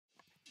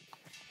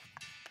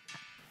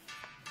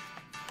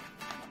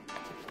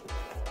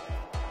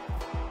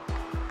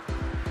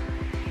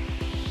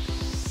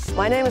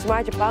My name is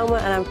Maartje Pauwme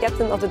and I'm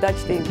captain of the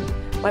Dutch team.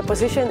 My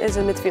position is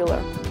a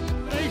midfielder.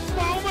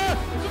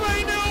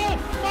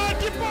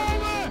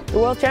 The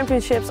World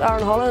Championships are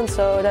in Holland,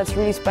 so that's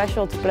really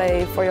special to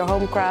play for your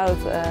home crowd.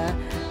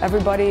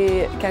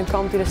 Everybody can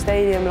come to the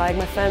stadium, like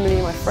my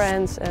family, my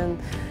friends, and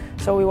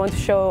so we want to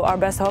show our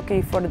best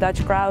hockey for the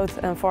Dutch crowd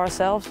and for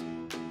ourselves.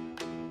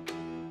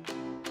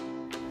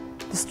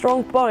 The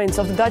strong points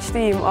of the Dutch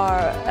team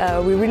are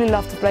we really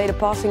love to play the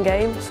passing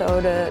game,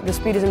 so the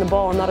speed is in the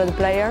ball and not in the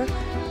player.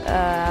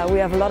 We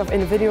have a lot of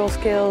individual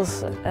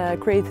skills,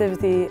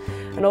 creativity,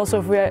 and also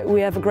we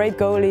have a great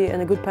goalie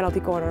and a good penalty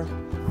corner.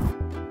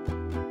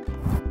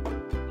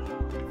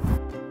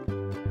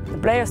 The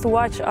players to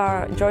watch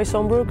are Joy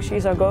Sombroek,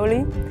 she's our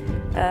goalie.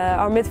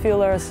 Our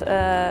midfielders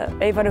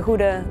Eva de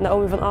Goede,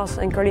 Naomi van As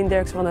and Carlien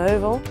Dirksen van de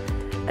Heuvel.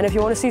 And if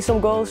you want to see some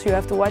goals, you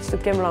have to watch to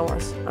Kim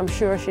Lammers. I'm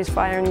sure she's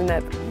firing the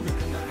net.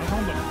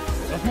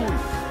 Dat is mooi.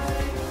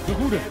 De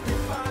Goede.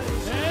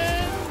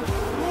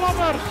 En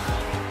Lammers.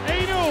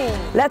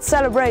 1-0. Let's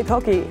celebrate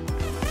hockey.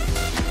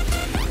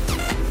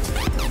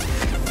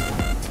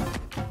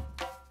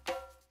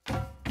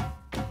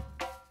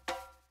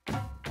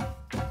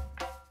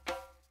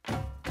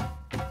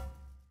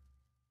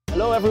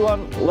 Hello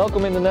everyone,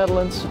 welcome in the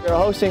Netherlands. We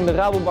are hosting the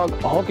Rabobank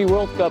Hockey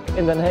World Cup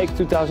in The Hague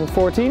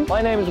 2014.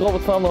 My name is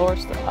Robert van der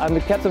Horst, I'm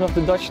the captain of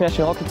the Dutch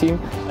national hockey team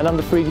and I'm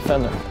the free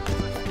defender.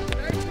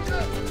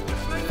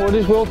 For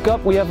this World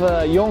Cup we have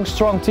a young,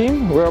 strong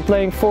team. We are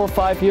playing 4 or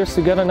 5 years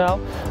together now.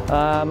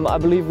 I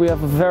believe we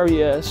have a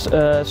very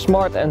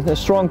smart and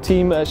strong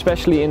team,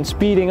 especially in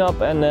speeding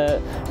up and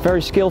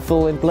very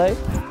skillful in play.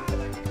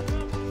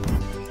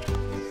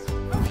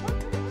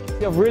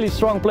 We have really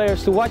strong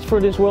players to watch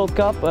for this World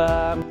Cup.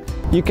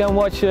 You can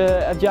watch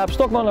at Jaap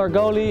Stokman, our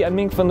goalie, and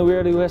Mink van der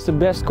Weerde, who has the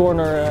best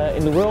corner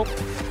in the world.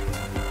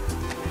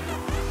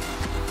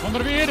 Van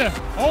der Weerde,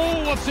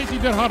 oh wat zit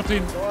hij er hard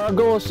in. Our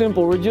goal is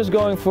simple, we're just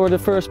going for the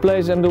first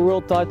place and the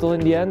world title in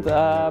the end.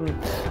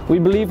 We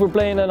believe we're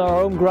playing on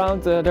our home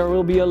ground. There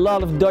will be a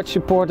lot of Dutch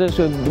supporters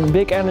with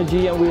big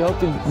energy and we hope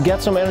to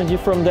get some energy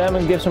from them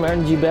and give some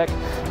energy back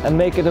and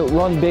make it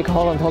one big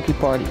Holland hockey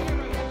party.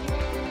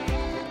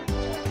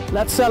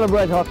 Let's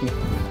celebrate hockey.